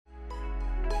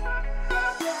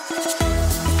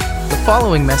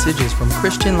following message is from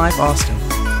Christian Life Austin.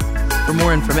 For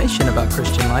more information about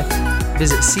Christian Life,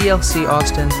 visit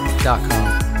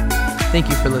clcaustin.com. Thank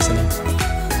you for listening.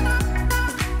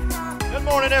 Good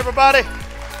morning, everybody.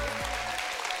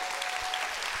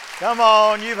 Come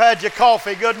on, you've had your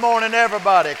coffee. Good morning,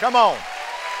 everybody. Come on.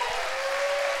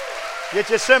 Get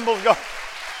your cymbals going.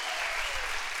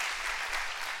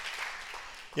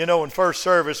 You know, when first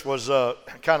service was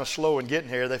kind of slow in getting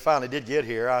here, they finally did get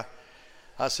here.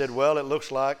 I said, well, it looks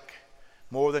like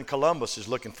more than Columbus is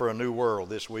looking for a new world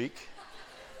this week.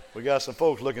 We got some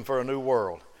folks looking for a new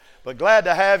world. But glad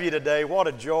to have you today. What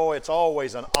a joy. It's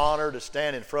always an honor to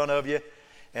stand in front of you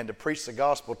and to preach the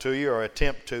gospel to you, or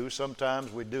attempt to.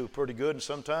 Sometimes we do pretty good and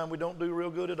sometimes we don't do real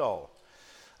good at all.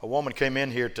 A woman came in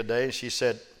here today and she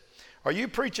said, are you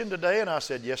preaching today? And I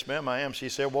said, yes, ma'am, I am. She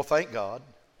said, well, thank God.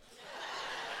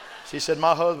 She said,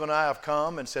 my husband and I have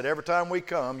come and said, every time we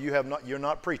come, you're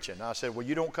not preaching. I said, well,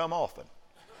 you don't come often.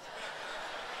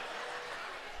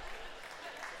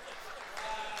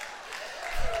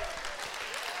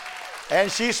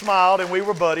 And she smiled, and we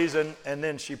were buddies, and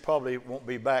then she probably won't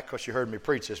be back because she heard me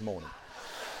preach this morning.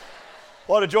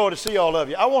 What a joy to see all of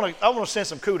you. I want to send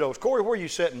some kudos. Corey, where are you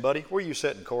sitting, buddy? Where are you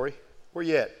sitting, Corey? Where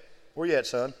you at? Where you at,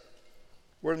 son?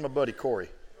 Where's my buddy Corey?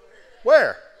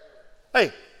 Where?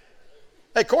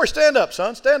 Hey, Corey, stand up,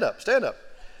 son. Stand up.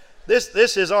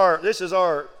 This is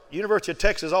our University of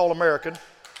Texas All-American.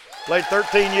 Played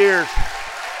 13 years.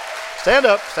 Stand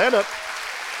up.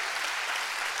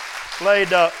 Played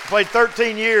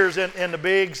 13 years in the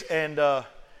bigs, and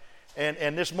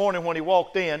this morning when he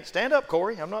walked in, stand up,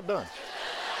 Corey. I'm not done.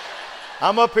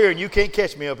 I'm up here, and you can't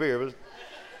catch me up here. But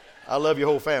I love your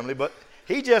whole family, but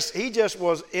he just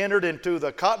was entered into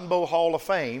the Cotton Bowl Hall of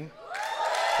Fame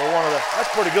for one of the. That's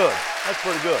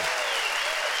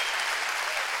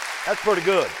pretty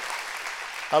good.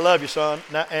 I love you, son.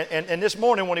 Now, and this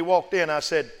morning when he walked in, I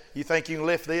said, "You think you can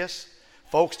lift this?"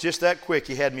 Folks, just that quick,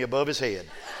 he had me above his head.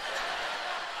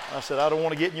 I said, I don't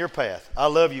want to get in your path. I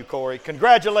love you, Corey.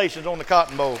 Congratulations on the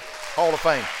Cotton Bowl Hall of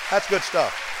Fame. That's good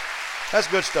stuff.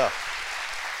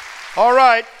 All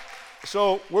right,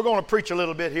 so we're going to preach a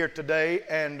little bit here today,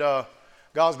 and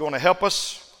God's going to help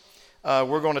us.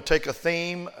 We're going to take a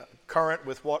theme current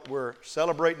with what we're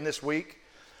celebrating this week.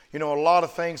 You know, a lot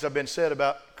of things have been said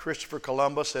about Christopher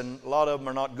Columbus, and a lot of them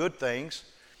are not good things.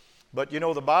 But, you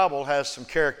know, the Bible has some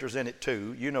characters in it,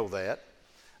 too. You know that.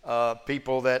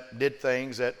 People that did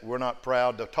things that we're not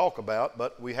proud to talk about,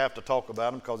 but we have to talk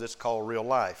about them because it's called real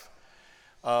life.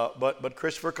 But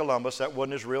Christopher Columbus, that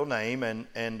wasn't his real name,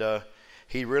 and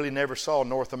he really never saw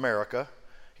North America.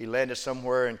 He landed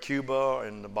somewhere in Cuba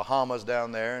and the Bahamas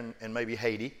down there, and maybe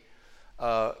Haiti.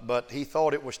 But he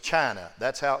thought it was China.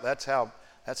 That's how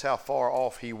far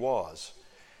off he was.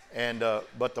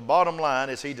 But the bottom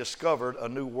line is he discovered a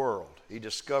new world.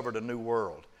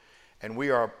 And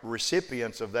we are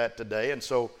recipients of that today. And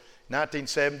so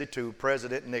 1972,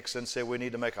 President Nixon said we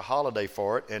need to make a holiday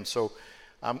for it. And so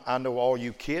I know all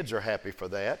you kids are happy for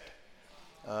that.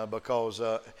 Because,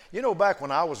 you know, back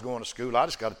when I was going to school, I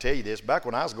just got to tell you this, back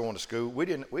when I was going to school, we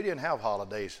didn't have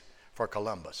holidays for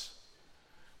Columbus.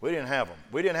 We didn't have them.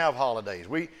 We didn't have holidays.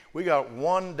 We got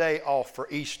one day off for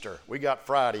Easter. We got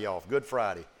Friday off, Good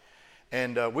Friday.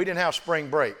 And we didn't have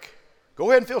spring break. Go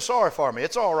ahead and feel sorry for me.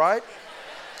 It's all right.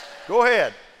 Go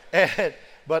ahead.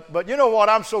 But you know what?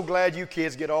 I'm so glad you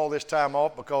kids get all this time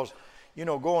off because, you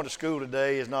know, going to school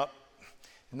today is not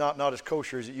as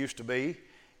kosher as it used to be.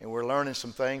 And we're learning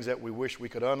some things that we wish we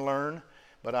could unlearn.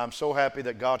 But I'm so happy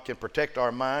that God can protect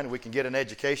our mind. We can get an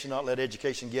education, not let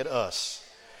education get us.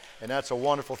 And that's a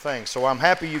wonderful thing. So I'm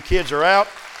happy you kids are out.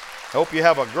 I hope you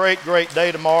have a great, great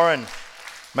day tomorrow. And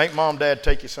make Mom and Dad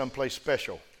take you someplace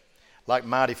special, like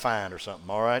Mighty Fine or something,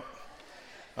 all right?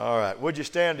 All right, would you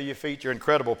stand to your feet? You're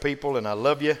incredible people, and I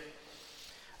love you.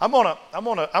 I'm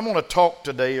gonna talk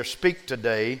today or speak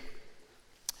today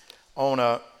on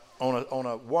a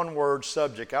one-word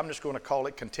subject. I'm just going to call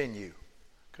it continue.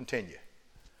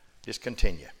 Just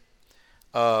continue.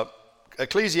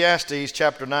 Ecclesiastes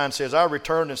chapter 9 says, I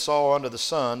returned and saw under the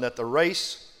sun that the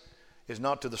race is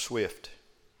not to the swift,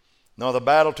 nor the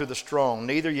battle to the strong,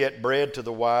 neither yet bread to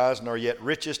the wise, nor yet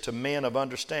riches to men of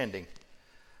understanding,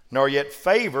 nor yet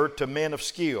favor to men of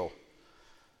skill.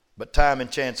 But time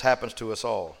and chance happens to us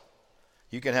all.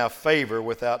 You can have favor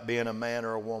without being a man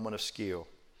or a woman of skill.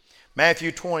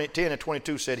 Matthew 10 and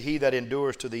 22 said, he that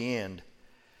endures to the end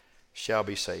shall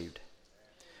be saved.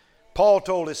 Paul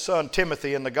told his son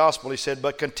Timothy in the gospel, he said,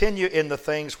 but continue in the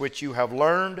things which you have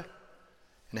learned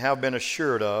and have been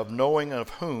assured of, knowing of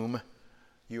whom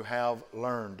you have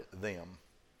learned them.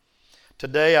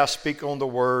 Today I speak on the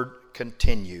word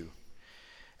continue.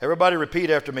 Everybody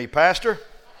repeat after me. Pastor,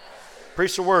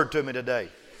 preach the word to me today.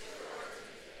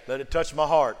 Let it touch my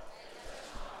heart.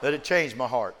 Let it change my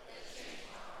heart.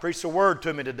 Preach the word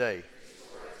to me today.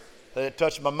 Let it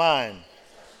touch my mind.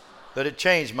 Let it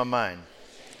change my mind.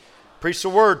 Preach the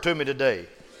word to me today.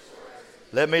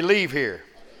 Let me leave here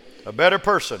a better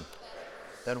person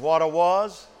than what I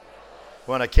was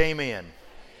when I came in.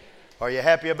 Are you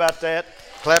happy about that?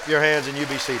 Clap your hands and you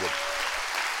be seated.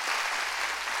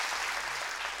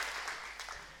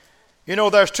 You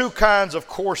know, there's two kinds of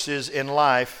courses in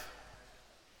life.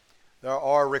 There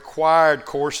are required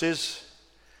courses,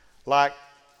 like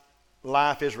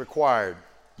life is required.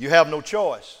 You have no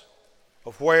choice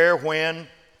of where, when,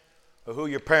 or who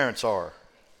your parents are.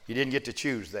 You didn't get to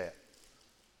choose that.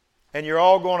 And you're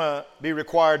all going to be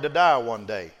required to die one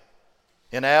day.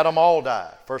 In Adam, all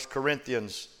die. 1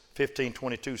 Corinthians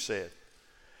 15:22 said.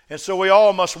 And so we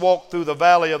all must walk through the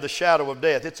valley of the shadow of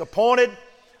death. It's appointed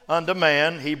unto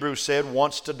man, Hebrews said,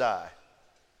 once to die.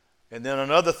 And then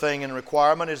another thing in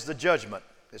requirement is the judgment.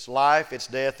 It's life, it's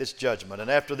death, it's judgment.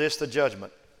 And after this, the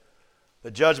judgment.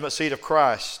 The judgment seat of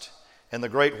Christ and the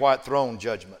great white throne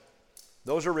judgment.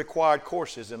 Those are required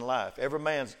courses in life. Every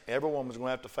woman's going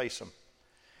to have to face them.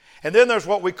 And then there's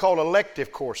what we call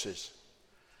elective courses.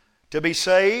 To be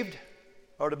saved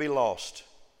or to be lost.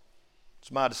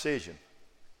 It's my decision.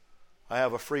 I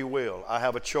have a free will. I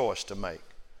have a choice to make.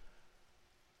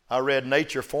 I read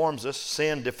nature forms us,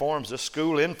 sin deforms us,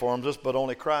 school informs us, but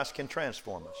only Christ can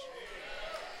transform us.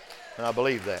 And I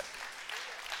believe that.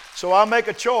 So I make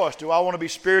a choice. Do I want to be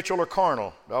spiritual or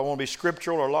carnal? Do I want to be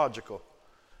scriptural or logical?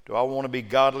 Do I want to be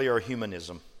godly or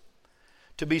humanism?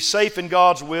 To be safe in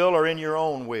God's will or in your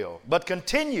own will. But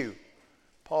continue,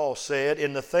 Paul said,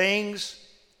 in the things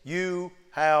you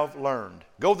have learned.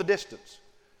 Go the distance.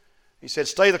 He said,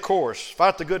 stay the course.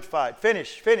 Fight the good fight.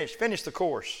 Finish the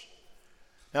course.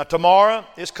 Now tomorrow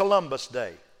is Columbus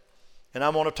Day. And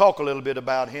I'm going to talk a little bit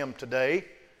about him today.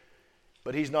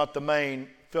 But he's not the main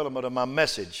filament of my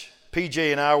message.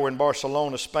 PJ and I were in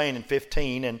Barcelona, Spain in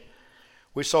 2015. And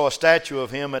we saw a statue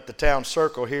of him at the town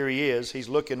circle. Here he is. He's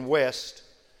looking west.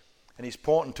 And he's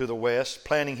pointing to the west,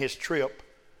 planning his trip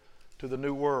to the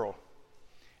New World.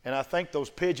 And I think those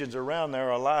pigeons around there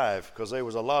are alive because there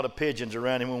was a lot of pigeons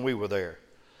around him when we were there.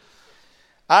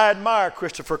 I admire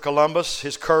Christopher Columbus,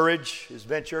 his courage, his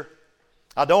venture.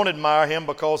 I don't admire him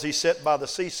because he sat by the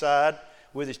seaside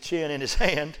with his chin in his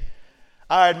hand.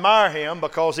 I admire him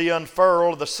because he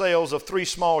unfurled the sails of 3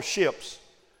 small ships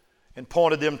and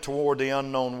pointed them toward the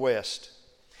unknown west.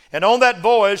 And on that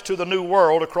voyage to the New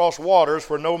World across waters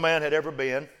where no man had ever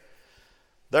been,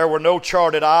 there were no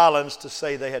charted islands to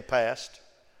say they had passed.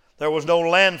 There was no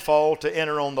landfall to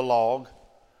enter on the log.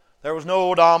 There was no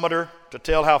odometer to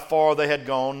tell how far they had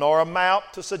gone, nor a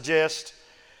map to suggest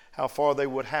how far they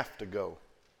would have to go.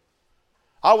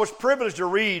 I was privileged to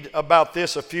read about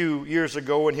this a few years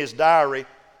ago in his diary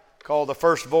called The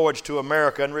First Voyage to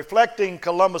America, and reflecting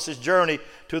Columbus's journey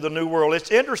to the New World. It's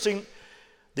interesting,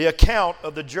 the account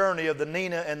of the journey of the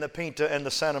Nina and the Pinta and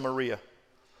the Santa Maria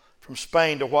from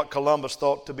Spain to what Columbus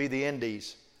thought to be the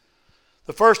Indies.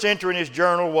 The first entry in his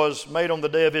journal was made on the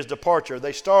day of his departure.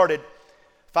 They started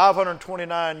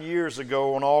 529 years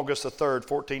ago on August the 3rd,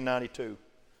 1492.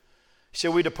 He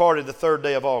said, we departed the 3rd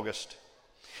day of August.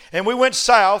 And we went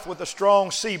south with a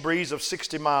strong sea breeze of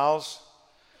 60 miles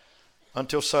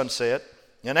until sunset,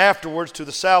 and afterwards to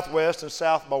the southwest and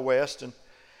south by west, and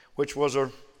which was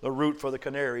the route for the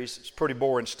Canaries. It's pretty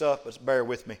boring stuff, but bear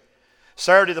with me.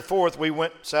 Saturday the 4th, we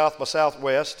went south by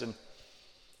southwest, and it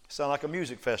sounded like a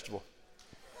music festival.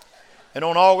 And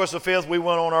on August the 5th, we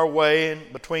went on our way,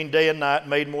 and between day and night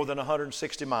made more than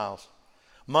 160 miles.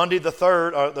 Monday the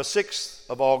 6th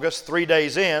of August, 3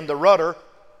 days in, the rudder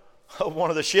of one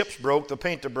of the ships broke, the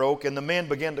Pinta broke, and the men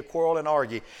began to quarrel and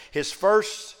argue. His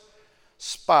first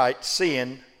spite,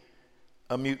 seeing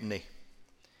a mutiny.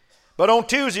 But on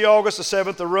Tuesday, August the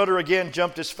 7th, the rudder again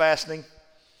jumped its fastening,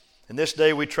 and this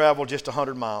day we traveled just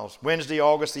 100 miles. Wednesday,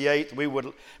 August the 8th, we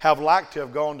would have liked to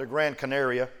have gone to Gran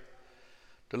Canaria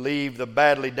to leave the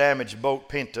badly damaged boat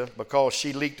Pinta because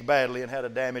she leaked badly and had a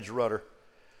damaged rudder.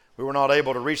 We were not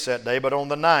able to reach that day, but on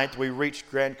the 9th, we reached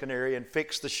Gran Canaria and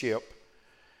fixed the ship.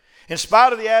 In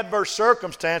spite of the adverse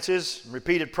circumstances and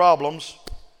repeated problems,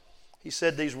 he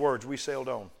said these words, we sailed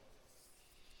on.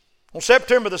 On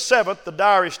September the 7th, the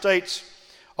diary states,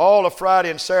 all of Friday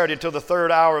and Saturday until the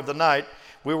 3rd hour of the night,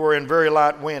 we were in very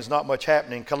light winds, not much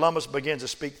happening. Columbus begins to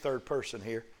speak third person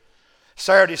here.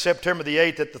 Saturday, September the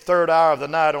 8th, at the 3rd hour of the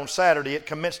night on Saturday, it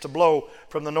commenced to blow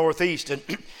from the northeast,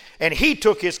 and he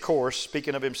took his course,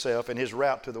 speaking of himself, and his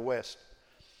route to the west.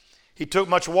 He took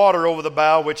much water over the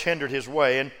bow, which hindered his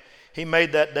way, and he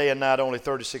made that day and night only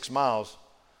 36 miles,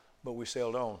 but we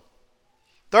sailed on.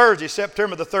 Thursday,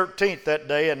 September the 13th, that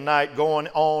day and night, going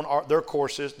on their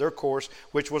course,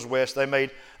 which was west, they made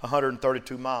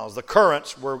 132 miles. The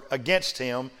currents were against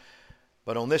him,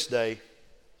 but on this day,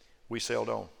 we sailed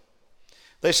on.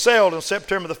 They sailed on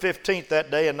September the 15th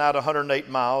that day and night 108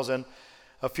 miles, and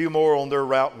a few more on their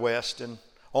route west. And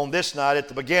on this night, at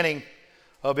the beginning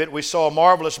of it, we saw a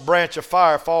marvelous branch of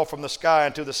fire fall from the sky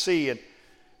into the sea and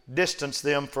distance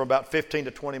them for about 15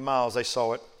 to 20 miles. They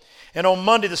saw it. And on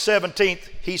Monday the 17th,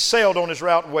 he sailed on his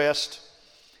route west,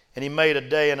 and he made a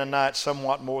day and a night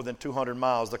somewhat more than 200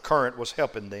 miles. The current was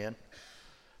helping then.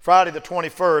 Friday the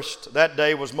 21st, that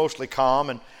day was mostly calm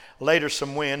and later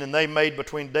some wind, and they made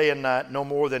between day and night no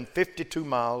more than 52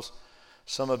 miles,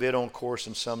 some of it on course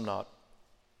and some not.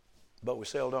 But we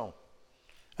sailed on.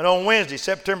 And on Wednesday,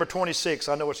 September 26th,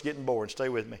 I know it's getting boring, stay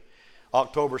with me.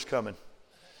 October's coming.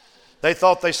 They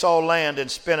thought they saw land and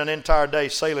spent an entire day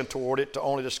sailing toward it to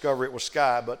only discover it was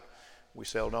sky, but we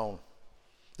sailed on.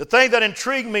 The thing that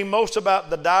intrigued me most about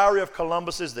the diary of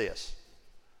Columbus is this.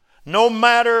 No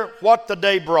matter what the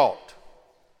day brought,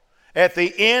 at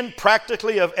the end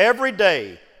practically of every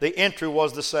day, the entry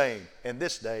was the same. And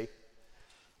this day,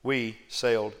 we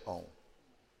sailed on.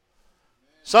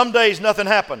 Some days nothing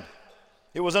happened.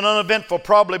 It was an uneventful,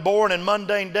 probably boring and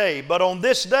mundane day. But on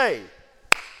this day,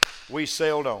 we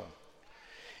sailed on.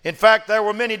 In fact, there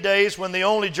were many days when the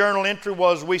only journal entry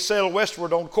was, we sailed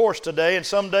westward on course today. And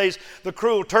some days the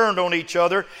crew turned on each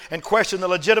other and questioned the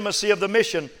legitimacy of the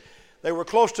mission. They were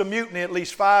close to mutiny at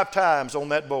least 5 times on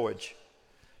that voyage.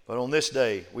 But on this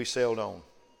day, we sailed on.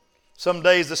 Some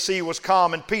days the sea was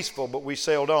calm and peaceful, but we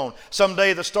sailed on. Some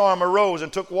day the storm arose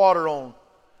and took water on.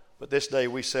 But this day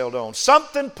we sailed on.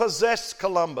 Something possessed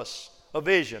Columbus, a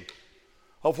vision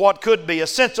of what could be, a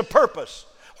sense of purpose.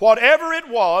 Whatever it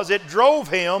was, it drove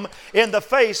him in the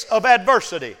face of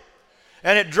adversity.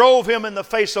 And it drove him in the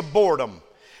face of boredom.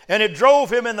 And it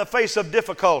drove him in the face of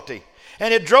difficulty.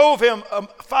 And it drove him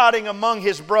fighting among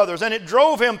his brothers. And it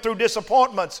drove him through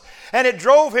disappointments. And it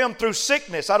drove him through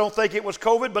sickness. I don't think it was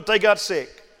COVID, but they got sick.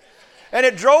 And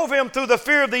it drove him through the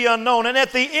fear of the unknown. And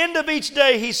at the end of each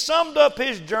day, he summed up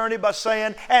his journey by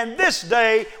saying, and this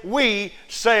day we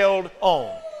sailed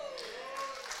on.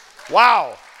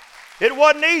 Wow. It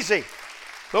wasn't easy,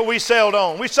 but we sailed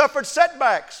on. We suffered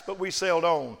setbacks, but we sailed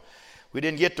on. We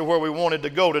didn't get to where we wanted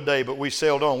to go today, but we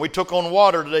sailed on. We took on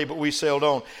water today, but we sailed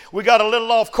on. We got a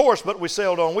little off course, but we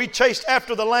sailed on. We chased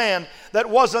after the land that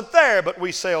wasn't there, but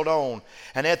we sailed on.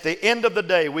 And at the end of the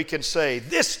day, we can say,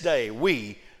 this day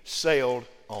we sailed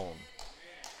on.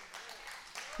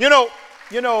 You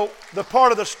know, the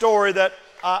part of the story that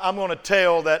I'm going to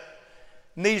tell that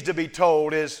needs to be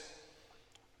told is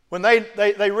when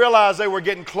they realized they were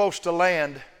getting close to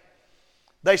land,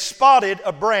 they spotted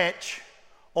a branch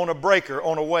on a breaker,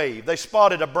 on a wave. They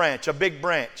spotted a branch, a big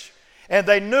branch. And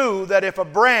they knew that if a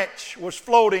branch was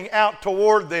floating out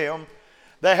toward them,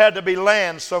 there had to be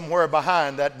land somewhere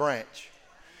behind that branch.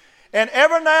 And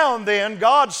every now and then,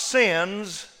 God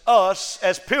sends us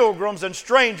as pilgrims and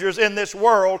strangers in this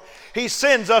world, He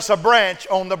sends us a branch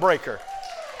on the breaker.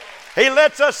 He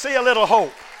lets us see a little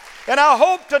hope. And I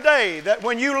hope today that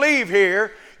when you leave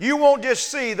here, you won't just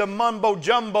see the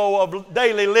mumbo-jumbo of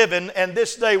daily living and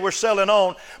this day we're sailing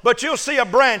on, but you'll see a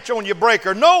branch on your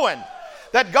breaker knowing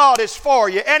that God is for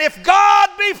you. And if God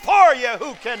be for you,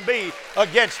 who can be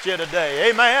against you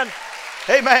today? Amen?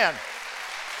 Amen.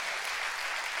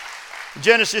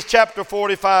 Genesis chapter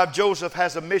 45, Joseph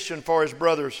has a mission for his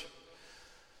brothers.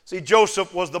 See,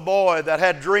 Joseph was the boy that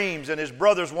had dreams, and his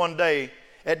brothers one day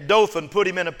at Dothan put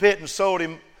him in a pit and sold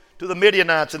him to the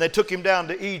Midianites, and they took him down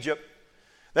to Egypt.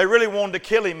 They really wanted to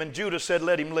kill him, and Judah said,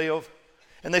 let him live.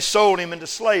 And they sold him into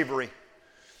slavery.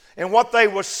 And what they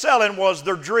were selling was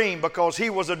their dream, because he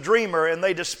was a dreamer, and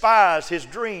they despised his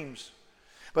dreams.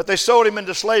 But they sold him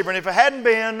into slavery, and if it hadn't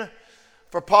been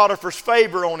for Potiphar's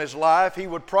favor on his life, he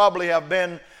would probably have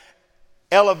been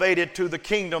elevated to the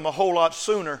kingdom a whole lot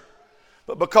sooner.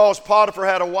 But because Potiphar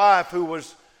had a wife who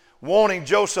was wanting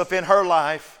Joseph in her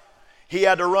life, he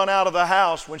had to run out of the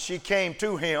house when she came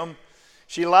to him.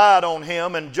 She lied on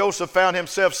him, and Joseph found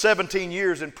himself 17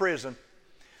 years in prison.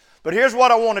 But here's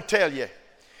what I want to tell you.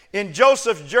 In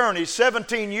Joseph's journey,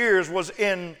 17 years was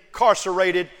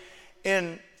incarcerated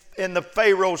in the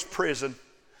Pharaoh's prison.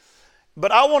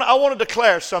 But I want to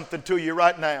declare something to you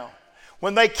right now.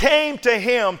 When they came to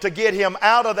him to get him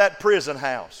out of that prison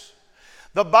house,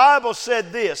 the Bible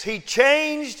said this: he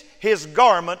changed his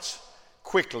garments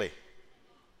quickly.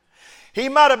 He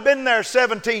might have been there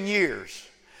 17 years,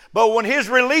 but when his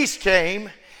release came,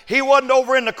 He wasn't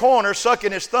over in the corner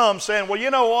sucking his thumb saying, well, you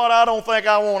know what, I don't think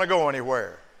I want to go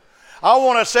anywhere. I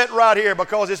want to sit right here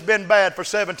because it's been bad for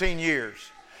 17 years.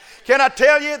 Can I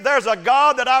tell you, there's a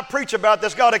God that I preach about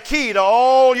that's got a key to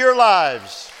all your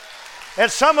lives. And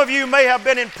some of you may have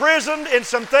been imprisoned in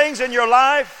some things in your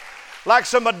life, like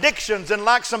some addictions and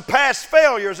like some past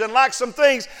failures and like some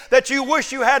things that you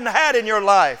wish you hadn't had in your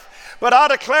life. But I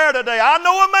declare today, I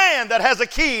know a man that has a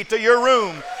key to your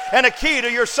room and a key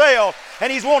to your cell,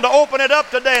 and he's wanting to open it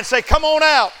up today and say, come on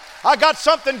out. I got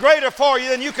something greater for you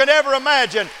than you can ever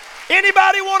imagine.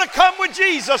 Anybody want to come with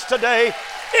Jesus today?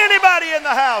 Anybody in the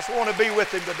house want to be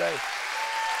with him today?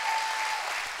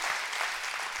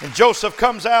 And Joseph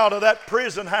comes out of that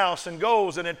prison house and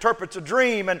goes and interprets a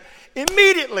dream, and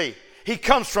immediately he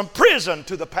comes from prison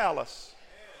to the palace.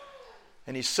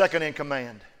 And he's second in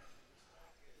command.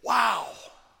 Wow.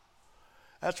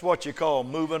 That's what you call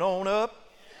moving on up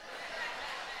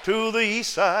to the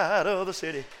east side of the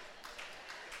city.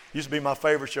 Used to be my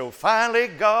favorite show. Finally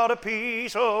got a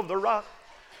piece of the rock.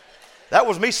 That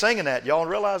was me singing that. Y'all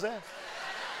realize that?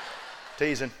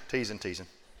 Teasing.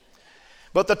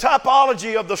 But the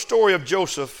typology of the story of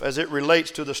Joseph as it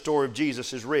relates to the story of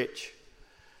Jesus is rich.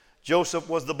 Joseph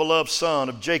was the beloved son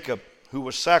of Jacob, who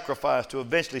was sacrificed to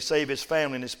eventually save his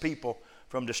family and his people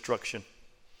from destruction.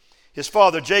 His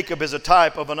father Jacob is a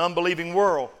type of an unbelieving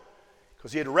world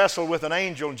because he had wrestled with an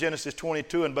angel in Genesis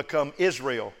 22 and become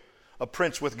Israel, a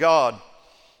prince with God.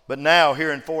 But now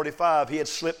here in 45 he had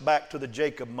slipped back to the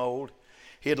Jacob mold.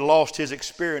 He had lost his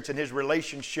experience and his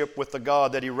relationship with the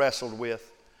God that he wrestled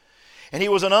with. And he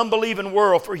was an unbelieving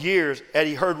world for years, and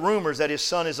he heard rumors that his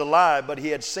son is alive, but he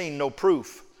had seen no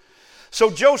proof. So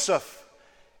Joseph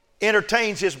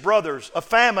entertains his brothers. A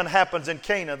famine happens in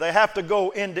Canaan. They have to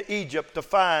go into Egypt to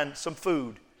find some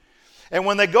food. And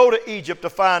when they go to Egypt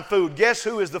to find food, guess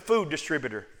who is the food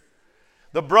distributor?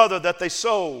 The brother that they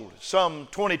sold some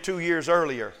 22 years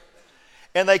earlier.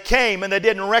 And they came and they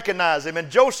didn't recognize him. And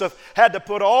Joseph had to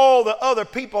put all the other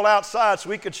people outside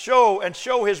so he could show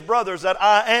his brothers that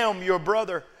I am your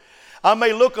brother. I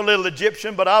may look a little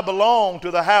Egyptian, but I belong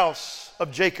to the house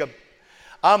of Jacob.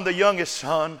 I'm the youngest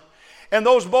son. And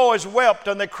those boys wept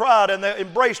and they cried and they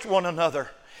embraced one another.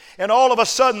 And all of a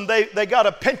sudden they got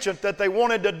a penchant that they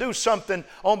wanted to do something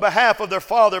on behalf of their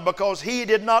father because he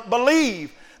did not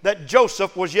believe that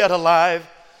Joseph was yet alive.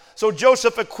 So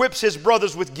Joseph equips his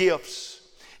brothers with gifts.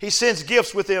 He sends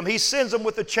gifts with them. He sends them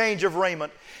with a change of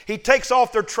raiment. He takes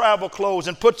off their travel clothes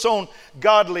and puts on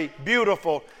godly,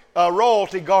 beautiful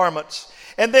royalty garments.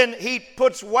 And then he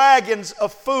puts wagons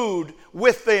of food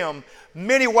with them.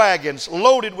 Many wagons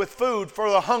loaded with food for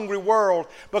the hungry world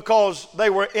because they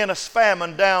were in a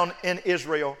famine down in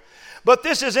Israel. But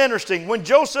this is interesting. When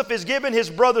Joseph is giving his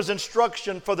brothers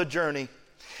instruction for the journey,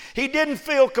 he didn't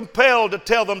feel compelled to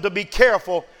tell them to be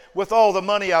careful with all the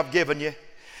money I've given you.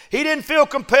 He didn't feel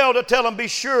compelled to tell them be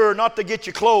sure not to get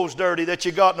your clothes dirty that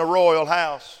you got in a royal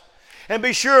house. And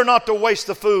be sure not to waste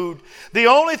the food. The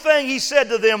only thing he said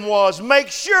to them was, make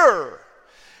sure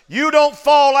you don't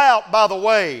fall out by the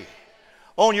way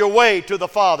on your way to the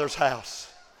Father's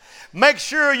house. Make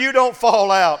sure you don't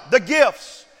fall out. The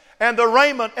gifts and the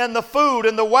raiment and the food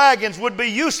and the wagons would be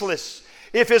useless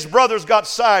if his brothers got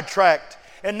sidetracked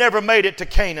and never made it to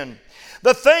Canaan.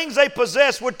 The things they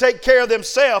possessed would take care of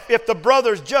themselves if the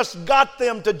brothers just got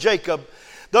them to Jacob.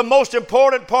 The most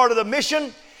important part of the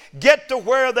mission, get to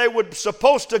where they were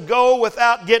supposed to go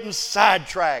without getting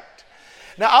sidetracked.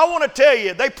 Now I want to tell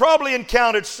you, they probably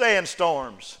encountered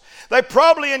sandstorms. They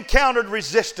probably encountered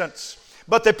resistance,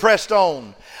 but they pressed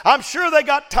on. I'm sure they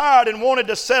got tired and wanted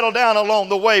to settle down along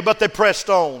the way, but they pressed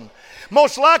on.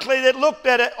 Most likely they looked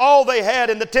at it, all they had,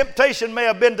 and the temptation may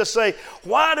have been to say,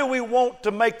 why do we want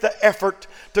to make the effort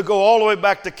to go all the way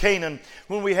back to Canaan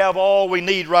when we have all we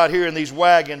need right here in these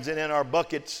wagons and in our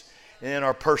buckets and in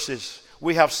our purses?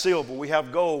 We have silver, we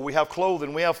have gold, we have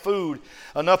clothing, we have food,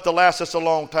 enough to last us a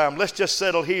long time. Let's just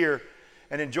settle here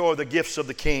and enjoy the gifts of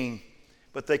the King.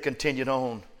 But they continued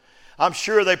on. I'm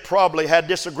sure they probably had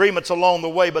disagreements along the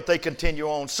way, but they continue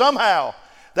on. Somehow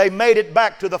they made it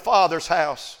back to the Father's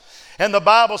house. And the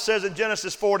Bible says in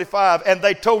Genesis 45, and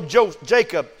they told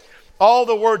Jacob all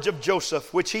the words of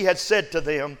Joseph, which he had said to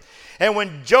them. And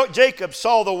when Jacob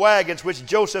saw the wagons which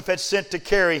Joseph had sent to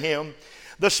carry him,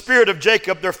 the spirit of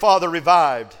Jacob, their father,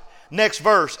 revived. Next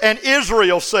verse. And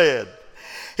Israel said,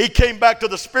 he came back to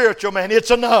the spiritual man,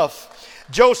 it's enough.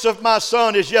 Joseph, my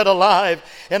son, is yet alive,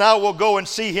 and I will go and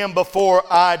see him before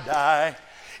I die.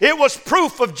 It was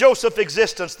proof of Joseph's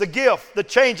existence, the gift, the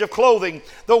change of clothing,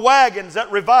 the wagons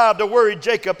that revived a worried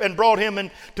Jacob and brought him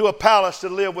into a palace to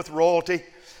live with royalty.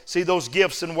 See, those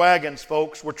gifts and wagons,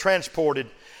 folks, were transported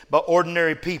by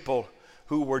ordinary people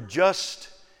who were just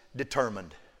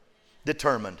determined.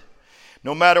 Determined.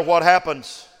 No matter what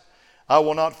happens, I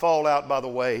will not fall out by the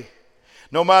way.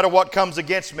 No matter what comes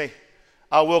against me,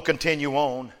 I will continue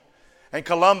on. And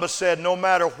Columbus said, no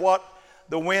matter what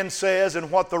the wind says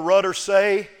and what the rudders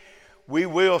say, we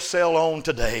will sail on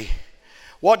today.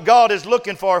 What God is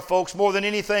looking for, folks, more than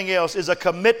anything else, is a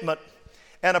commitment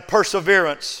and a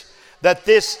perseverance that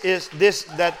this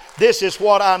is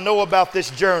what I know about this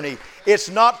journey. It's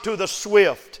not to the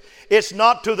swift, it's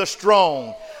not to the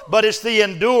strong, but it's the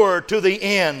endure to the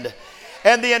end.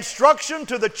 And the instruction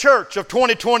to the church of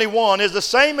 2021 is the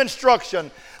same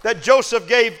instruction that Joseph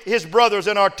gave his brothers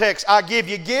in our text. I give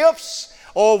you gifts.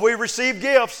 Oh, we receive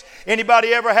gifts.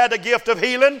 Anybody ever had the gift of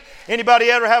healing?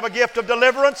 Anybody ever have a gift of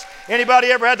deliverance? Anybody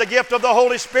ever had the gift of the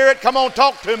Holy Spirit? Come on,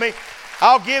 talk to me.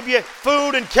 I'll give you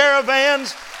food and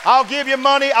caravans. I'll give you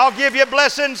money. I'll give you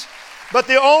blessings. But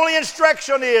the only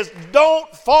instruction is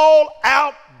don't fall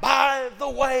out by the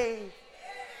way.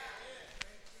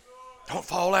 Don't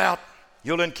fall out.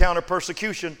 You'll encounter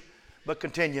persecution, but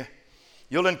continue.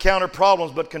 You'll encounter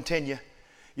problems, but continue.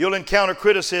 You'll encounter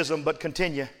criticism, but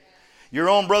continue. Your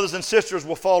own brothers and sisters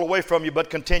will fall away from you, but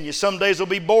continue. Some days will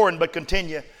be boring, but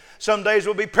continue. Some days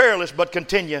will be perilous, but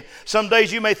continue. Some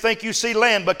days you may think you see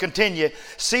land, but continue.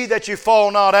 See that you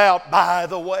fall not out by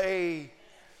the way.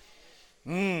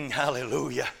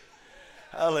 Hallelujah.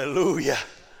 Hallelujah.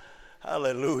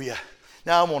 Hallelujah.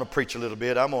 Now I want to preach a little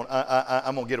bit. I'm going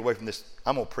to get away from this.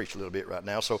 I'm going to preach a little bit right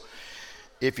now. So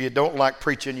if you don't like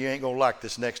preaching, you ain't going to like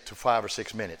this next 5 or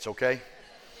 6 minutes, okay?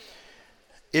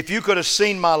 If you could have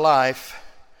seen my life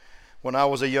when I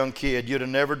was a young kid, you'd have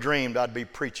never dreamed I'd be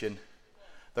preaching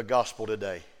the gospel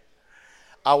today.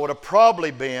 I would have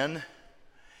probably been,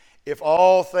 if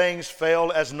all things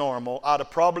failed as normal, I'd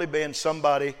have probably been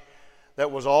somebody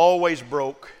that was always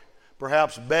broke,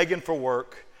 perhaps begging for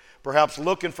work, perhaps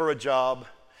looking for a job,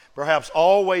 perhaps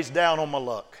always down on my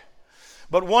luck.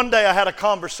 But one day I had a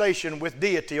conversation with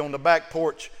deity on the back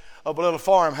porch of a little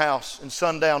farmhouse in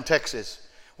Sundown, Texas,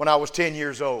 when I was 10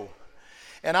 years old.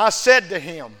 And I said to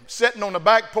him, sitting on the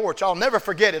back porch, I'll never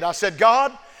forget it, I said,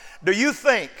 God, do you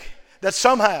think that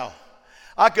somehow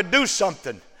I could do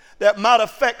something that might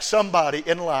affect somebody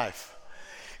in life?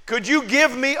 Could you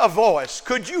give me a voice?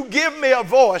 Could you give me a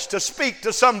voice to speak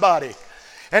to somebody?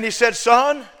 And he said,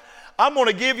 son, I'm going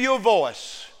to give you a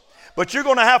voice, but you're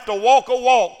going to have to walk a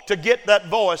walk to get that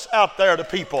voice out there to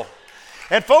people.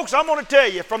 And folks, I'm going to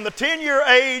tell you, from the 10-year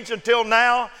age until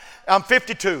now, I'm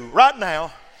 52. Right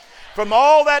now, from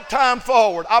all that time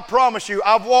forward, I promise you,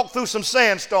 I've walked through some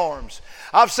sandstorms.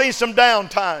 I've seen some down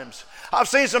times. I've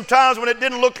seen some times when it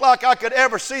didn't look like I could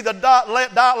ever see the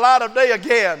light of day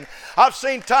again. I've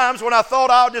seen times when I thought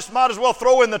I just might as well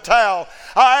throw in the towel.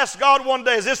 I asked God one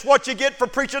day, is this what you get for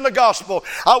preaching the gospel?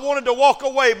 I wanted to walk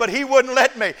away, but He wouldn't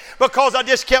let me because I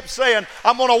just kept saying,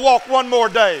 I'm going to walk one more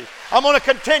day. I'm going to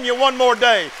continue one more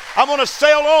day. I'm going to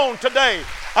sail on today.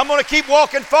 I'm going to keep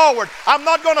walking forward. I'm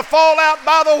not going to fall out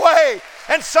by the way.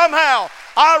 And somehow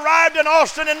I arrived in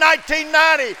Austin in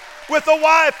 1990 with a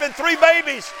wife and 3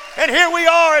 babies. And here we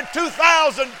are in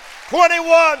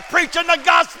 2021 preaching the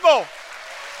gospel.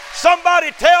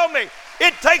 Somebody tell me,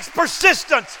 it takes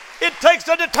persistence. It takes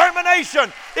a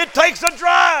determination. It takes a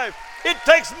drive. It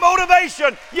takes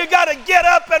motivation. You got to get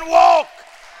up and walk.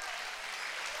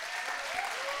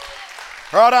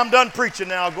 All right, I'm done preaching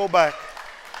now. I'll go back.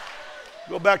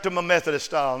 Go back to my Methodist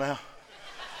style now.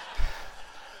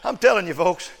 I'm telling you,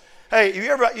 folks. Hey, you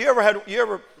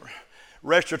ever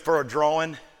registered for a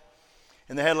drawing,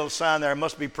 and they had a little sign there,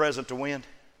 must be present to win?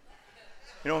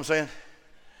 You know what I'm saying?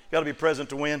 Got to be present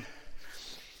to win.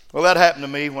 Well, that happened to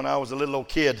me when I was a little old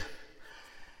kid.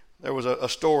 There was a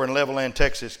store in Levelland,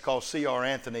 Texas called C.R.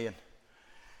 Anthony, and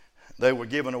they were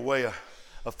giving away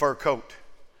a fur coat.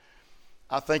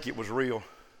 I think it was real.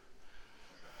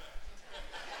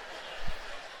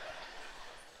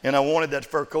 And I wanted that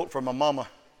fur coat for my mama.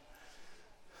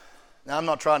 Now, I'm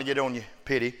not trying to get on you,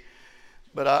 pity,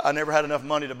 but I never had enough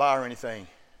money to buy her anything.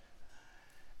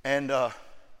 And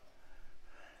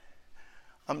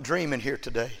I'm dreaming here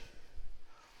today.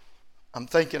 I'm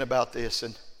thinking about this.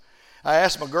 And I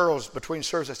asked my girls between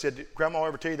services, I said, did Grandma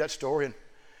ever tell you that story? And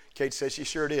Kate said, she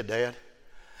sure did, Dad.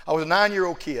 I was a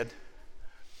 9-year-old kid.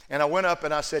 And I went up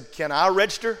and I said, can I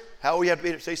register? How old you have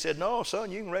to be? So he said, no,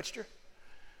 son, you can register.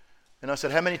 And I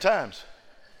said, how many times?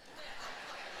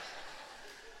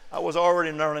 I was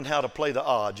already learning how to play the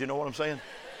odds. You know what I'm saying?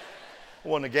 I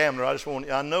wasn't a gambler.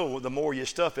 I know the more you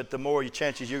stuff it, the more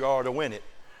chances you are to win it.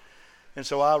 And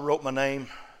so I wrote my name,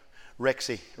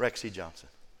 Rexy Johnson.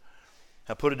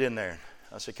 I put it in there.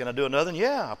 I said, can I do another one?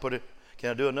 Yeah, I put it.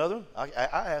 Can I do another one? I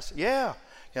asked, yeah.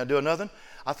 Can I do another one?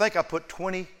 I think I put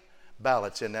 20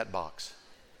 ballots in that box.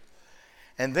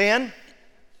 And then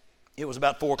it was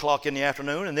about 4 o'clock in the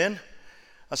afternoon. And then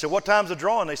I said, what time's the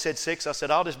drawing? They said 6. I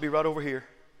said, I'll just be right over here.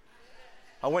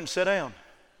 I went and sat down.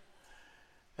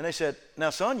 And they said, now,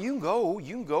 son, you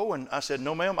can go. And I said,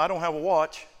 no, ma'am, I don't have a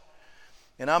watch.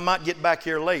 And I might get back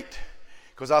here late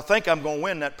because I think I'm going to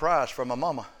win that prize for my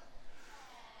mama.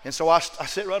 And so I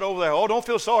sit right over there. Oh, don't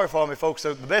feel sorry for me, folks.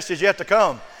 The best is yet to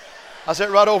come. I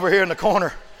sit right over here in the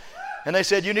corner. And they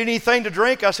said, you need anything to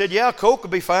drink? I said, yeah, Coke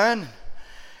would be fine.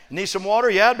 You need some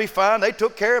water? Yeah, it'd be fine. They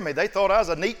took care of me. They thought I was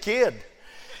a neat kid.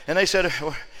 And they said,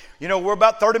 you know, we're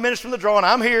about 30 minutes from the drawing.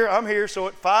 I'm here. So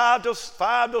at 5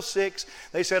 till 6,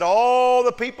 they said, all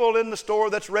the people in the store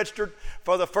that's registered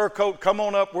for the fur coat, come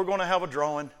on up. We're going to have a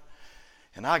drawing.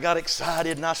 And I got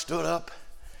excited and I stood up.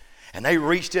 And they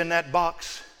reached in that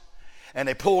box and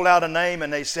they pulled out a name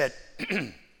and they said,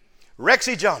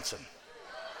 Rexy Johnson.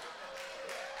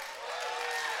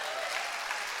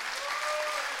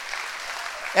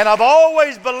 And I've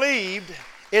always believed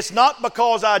it's not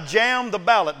because I jammed the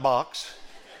ballot box.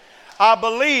 I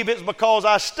believe it's because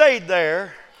I stayed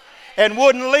there and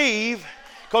wouldn't leave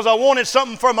because I wanted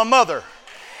something for my mother.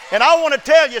 And I want to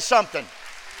tell you something.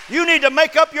 You need to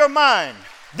make up your mind.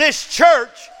 This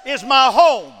church is my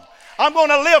home. I'm going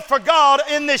to live for God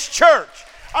in this church.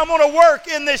 I'm going to work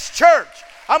in this church.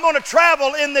 I'm going to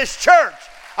travel in this church.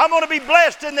 I'm going to be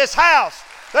blessed in this house.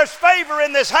 There's favor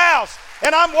in this house.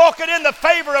 And I'm walking in the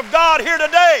favor of God here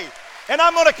today. And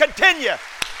I'm going to continue.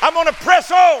 I'm going to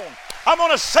press on. I'm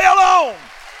going to sail on.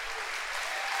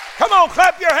 Come on,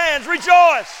 clap your hands.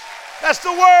 Rejoice. That's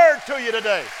the word to you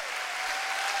today.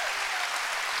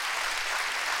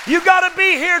 You got to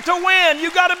be here to win.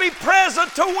 You got to be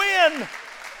present to win.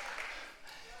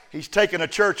 He's taking a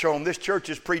church home. This church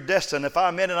is predestined. If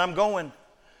I'm in it, I'm going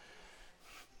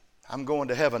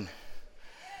to heaven.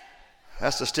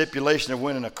 That's the stipulation of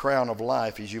winning a crown of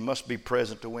life, is you must be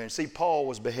present to win. See, Paul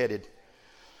was beheaded,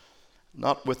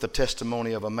 not with the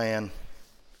testimony of a man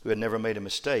who had never made a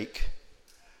mistake,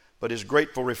 but his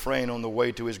grateful refrain on the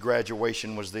way to his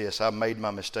graduation was this: I made my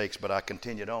mistakes, but I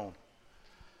continued on.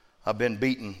 I've been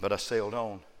beaten, but I sailed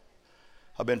on.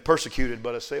 I've been persecuted,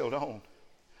 but I sailed on.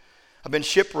 I've been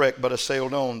shipwrecked, but I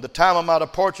sailed on. The time of my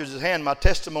departure is at hand. My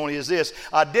testimony is this: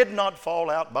 I did not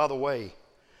fall out by the way.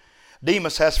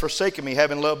 Demas has forsaken me,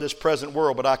 having loved this present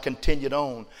world, but I continued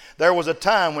on. There was a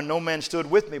time when no man stood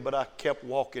with me, but I kept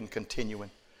walking, continuing.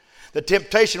 The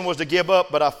temptation was to give up,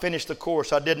 but I finished the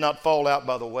course. I did not fall out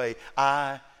by the way.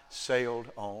 I sailed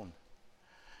on.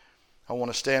 I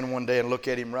want to stand one day and look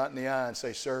at him right in the eye and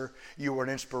say, sir, you were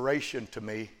an inspiration to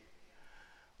me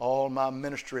all my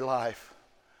ministry life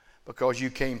because you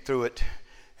came through it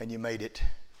and you made it.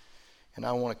 And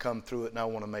I want to come through it and I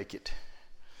want to make it.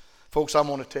 Folks, I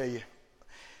want to tell you,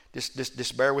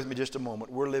 just bear with me just a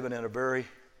moment. We're living in a very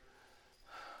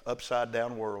upside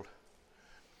down world.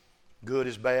 Good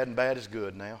is bad and bad is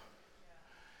good now.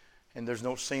 And there's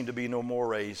no seem to be no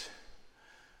mores.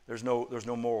 There's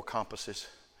no moral compasses.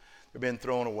 They're being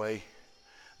thrown away.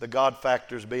 The God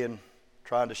factor is being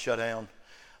trying to shut down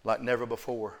like never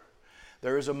before.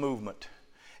 There is a movement.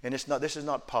 And this is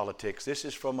not politics. This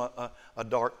is from a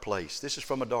dark place. This is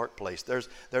from a dark place.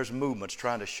 There's movements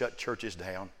trying to shut churches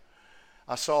down.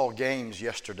 I saw games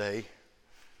yesterday.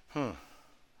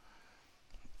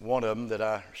 One of them that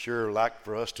I sure like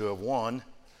for us to have won.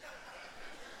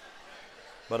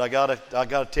 But I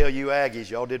gotta tell you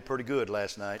Aggies, y'all did pretty good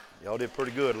last night. That's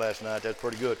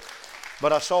pretty good.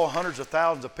 But I saw hundreds of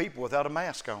thousands of people without a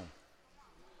mask on.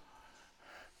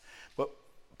 But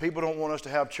people don't want us to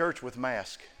have church with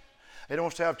masks. They don't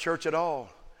want us to have church at all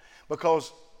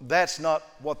because that's not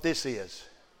what this is.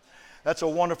 That's a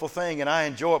wonderful thing and I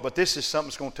enjoy it, but this is something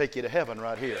that's going to take you to heaven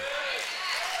right here.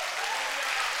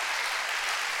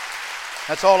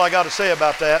 That's all I got to say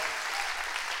about that.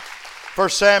 1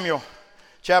 Samuel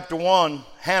chapter 1,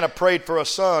 Hannah prayed for a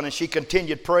son and she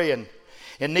continued praying.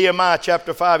 In Nehemiah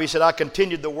chapter 5, he said, I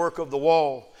continued the work of the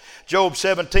wall. Job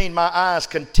 17, my eyes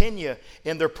continues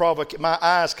in their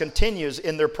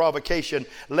provocation.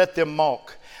 Let them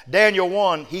mock. Daniel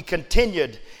 1, he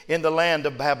continued in the land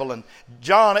of Babylon.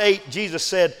 John 8, Jesus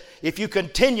said, if you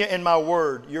continue in my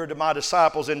word, you're my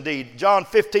disciples indeed. John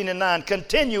 15 and 9,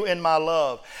 continue in my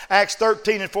love. Acts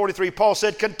 13 and 43, Paul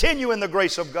said, continue in the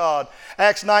grace of God.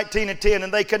 Acts 19 and 10,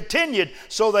 and they continued,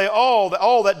 so they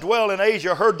all that dwell in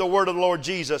Asia heard the word of the Lord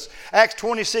Jesus. Acts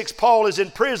 26, Paul is in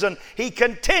prison. He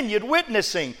continued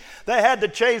witnessing. They had to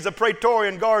change the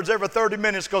Praetorian guards every 30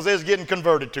 minutes because they was getting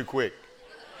converted too quick.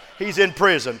 He's in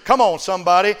prison. Come on,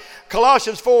 somebody.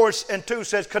 Colossians 4:2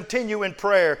 says, continue in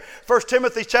prayer. 1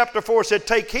 Timothy chapter 4 said,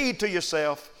 take heed to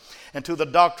yourself and to the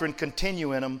doctrine,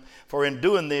 continue in them. For in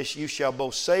doing this, you shall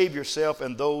both save yourself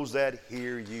and those that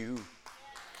hear you.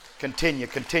 Continue,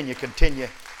 continue, continue.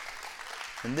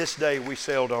 And this day we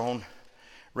sailed on.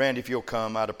 Randy, if you'll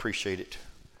come, I'd appreciate it.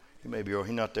 He may be, he's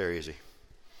not there, is he?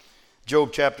 Job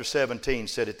chapter 17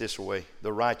 said it this way,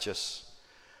 the righteous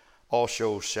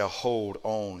also shall hold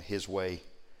on his way,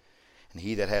 and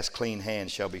he that has clean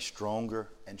hands shall be stronger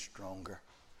and stronger.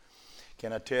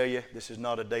 Can I tell you, this is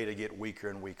not a day to get weaker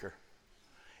and weaker.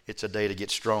 It's a day to get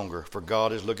stronger, for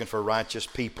God is looking for righteous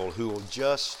people who will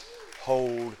just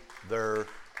hold their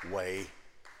way.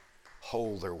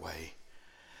 Hold their way.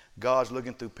 God's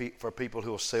looking for people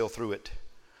who will sail through it,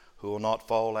 who will not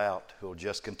fall out, who will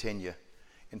just continue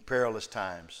in perilous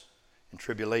times, in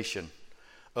tribulation.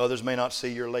 Others may not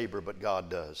see your labor, but God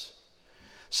does.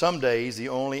 Some days, the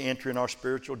only entry in our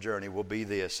spiritual journey will be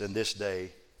this, and this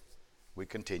day we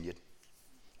continued.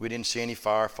 We didn't see any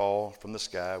fire fall from the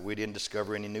sky. We didn't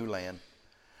discover any new land.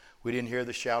 We didn't hear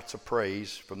the shouts of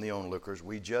praise from the onlookers.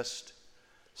 We just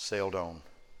sailed on.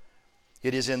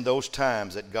 It is in those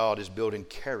times that God is building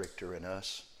character in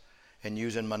us and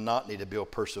using monotony to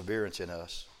build perseverance in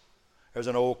us. There's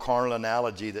an old carnal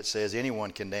analogy that says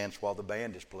anyone can dance while the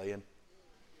band is playing.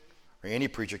 Or any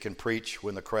preacher can preach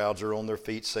when the crowds are on their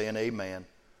feet saying amen.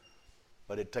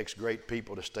 But it takes great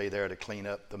people to stay there to clean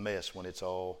up the mess when it's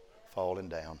all falling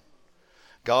down.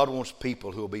 God wants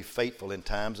people who will be faithful in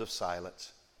times of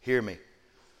silence. Hear me.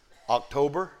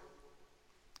 October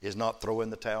is not throw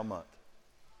in the towel month.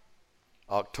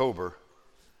 October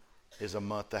is a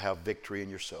month to have victory in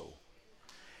your soul.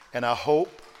 And I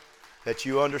hope that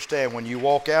you understand when you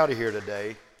walk out of here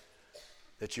today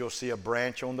that you'll see a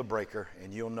branch on the breaker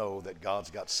and you'll know that God's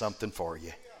got something for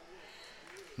you.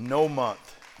 No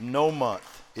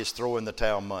month is throw in the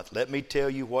towel month. Let me tell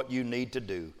you what you need to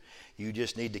do. You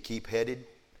just need to keep headed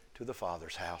to the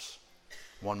Father's house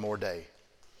one more day.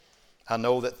 I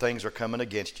know that things are coming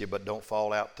against you, but don't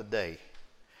fall out today.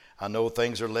 I know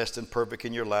things are less than perfect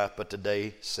in your life, but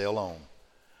today, sail on.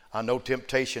 I know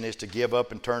temptation is to give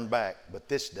up and turn back, but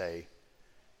this day,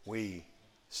 we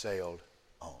sailed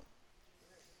on.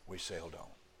 We sailed on.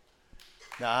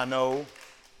 Now I know,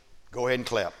 go ahead and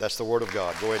clap. That's the Word of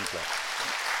God. Go ahead and clap.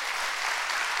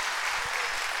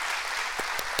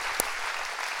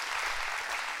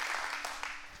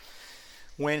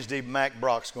 Wednesday, Mac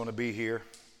Brock's going to be here.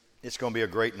 It's going to be a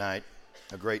great night,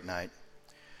 a great night.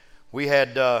 We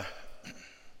had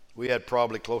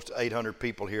probably close to 800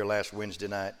 people here last Wednesday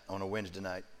night, on a Wednesday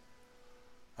night.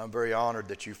 I'm very honored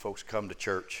that you folks come to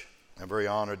church. I'm very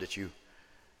honored that you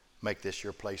make this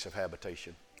your place of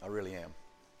habitation. I really am.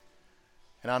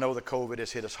 And I know the COVID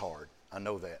has hit us hard. I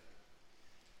know that.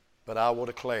 But I will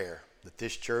declare that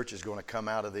this church is going to come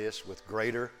out of this with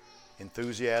greater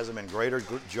enthusiasm and greater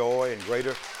joy and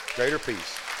greater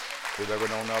peace we've ever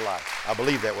known in our life. I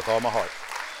believe that with all my heart.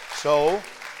 So,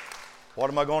 what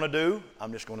am I going to do?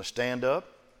 I'm just going to stand up.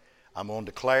 I'm going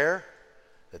to declare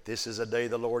that this is a day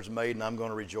the Lord's made, and I'm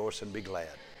going to rejoice and be glad.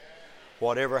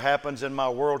 Whatever happens in my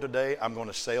world today, I'm going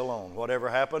to sail on. Whatever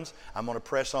happens, I'm going to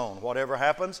press on. Whatever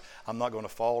happens, I'm not going to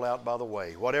fall out by the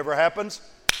way. Whatever happens,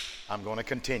 I'm going to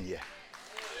continue.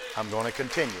 I'm going to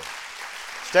continue.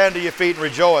 Stand to your feet and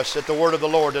rejoice at the word of the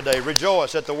Lord today.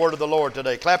 Rejoice at the word of the Lord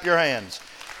today. Clap your hands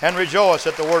and rejoice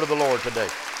at the word of the Lord today.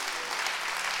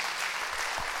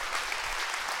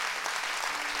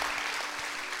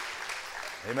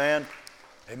 Amen.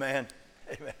 Amen.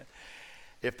 Amen.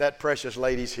 If that precious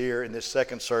lady's here in this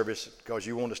second service because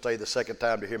you want to stay the second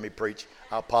time to hear me preach,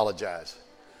 I apologize.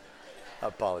 I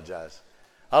apologize.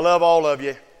 I love all of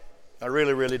you. I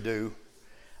really, really do.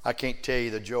 I can't tell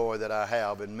you the joy that I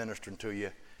have in ministering to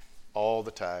you all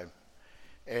the time.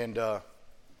 And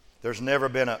there's never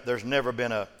been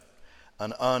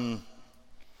an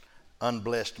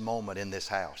unblessed moment in this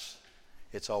house.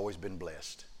 It's always been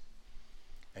blessed.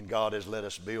 And God has let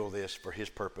us build this for His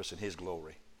purpose and His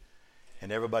glory.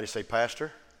 And everybody say,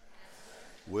 Pastor,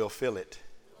 we'll fill it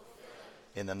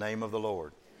in the name of the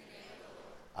Lord.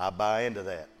 I buy into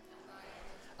that.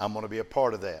 I'm going to be a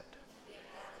part of that.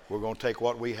 We're going to take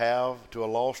what we have to a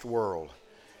lost world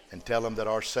and tell them that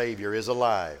our Savior is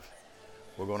alive.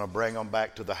 We're going to bring them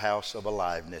back to the house of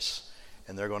aliveness,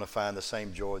 and they're going to find the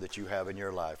same joy that you have in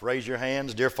your life. Raise your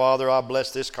hands. Dear Father, I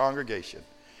bless this congregation.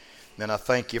 And I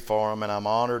thank you for them, and I'm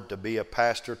honored to be a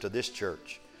pastor to this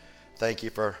church. Thank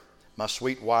you for my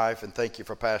sweet wife, and thank you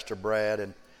for Pastor Brad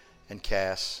and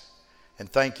Cass. And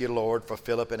thank you, Lord, for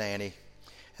Philip and Annie.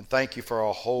 And thank you for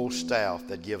our whole staff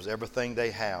that gives everything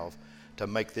they have to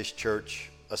make this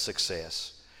church a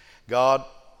success. God,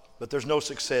 but there's no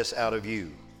success out of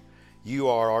you. You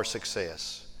are our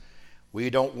success. We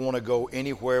don't want to go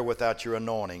anywhere without your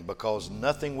anointing, because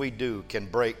nothing we do can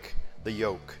break the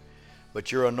yoke.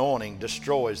 But your anointing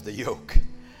destroys the yoke.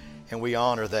 And we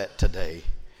honor that today.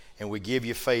 And we give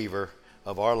you favor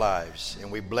of our lives.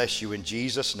 And we bless you in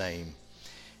Jesus' name.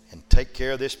 And take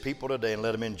care of this people today and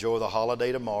let them enjoy the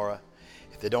holiday tomorrow.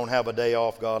 If they don't have a day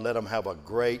off, God, let them have a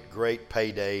great, great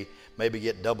payday. Maybe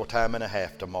get double time and a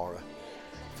half tomorrow.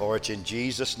 For it's in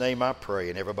Jesus' name I pray.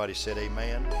 And everybody said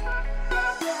amen.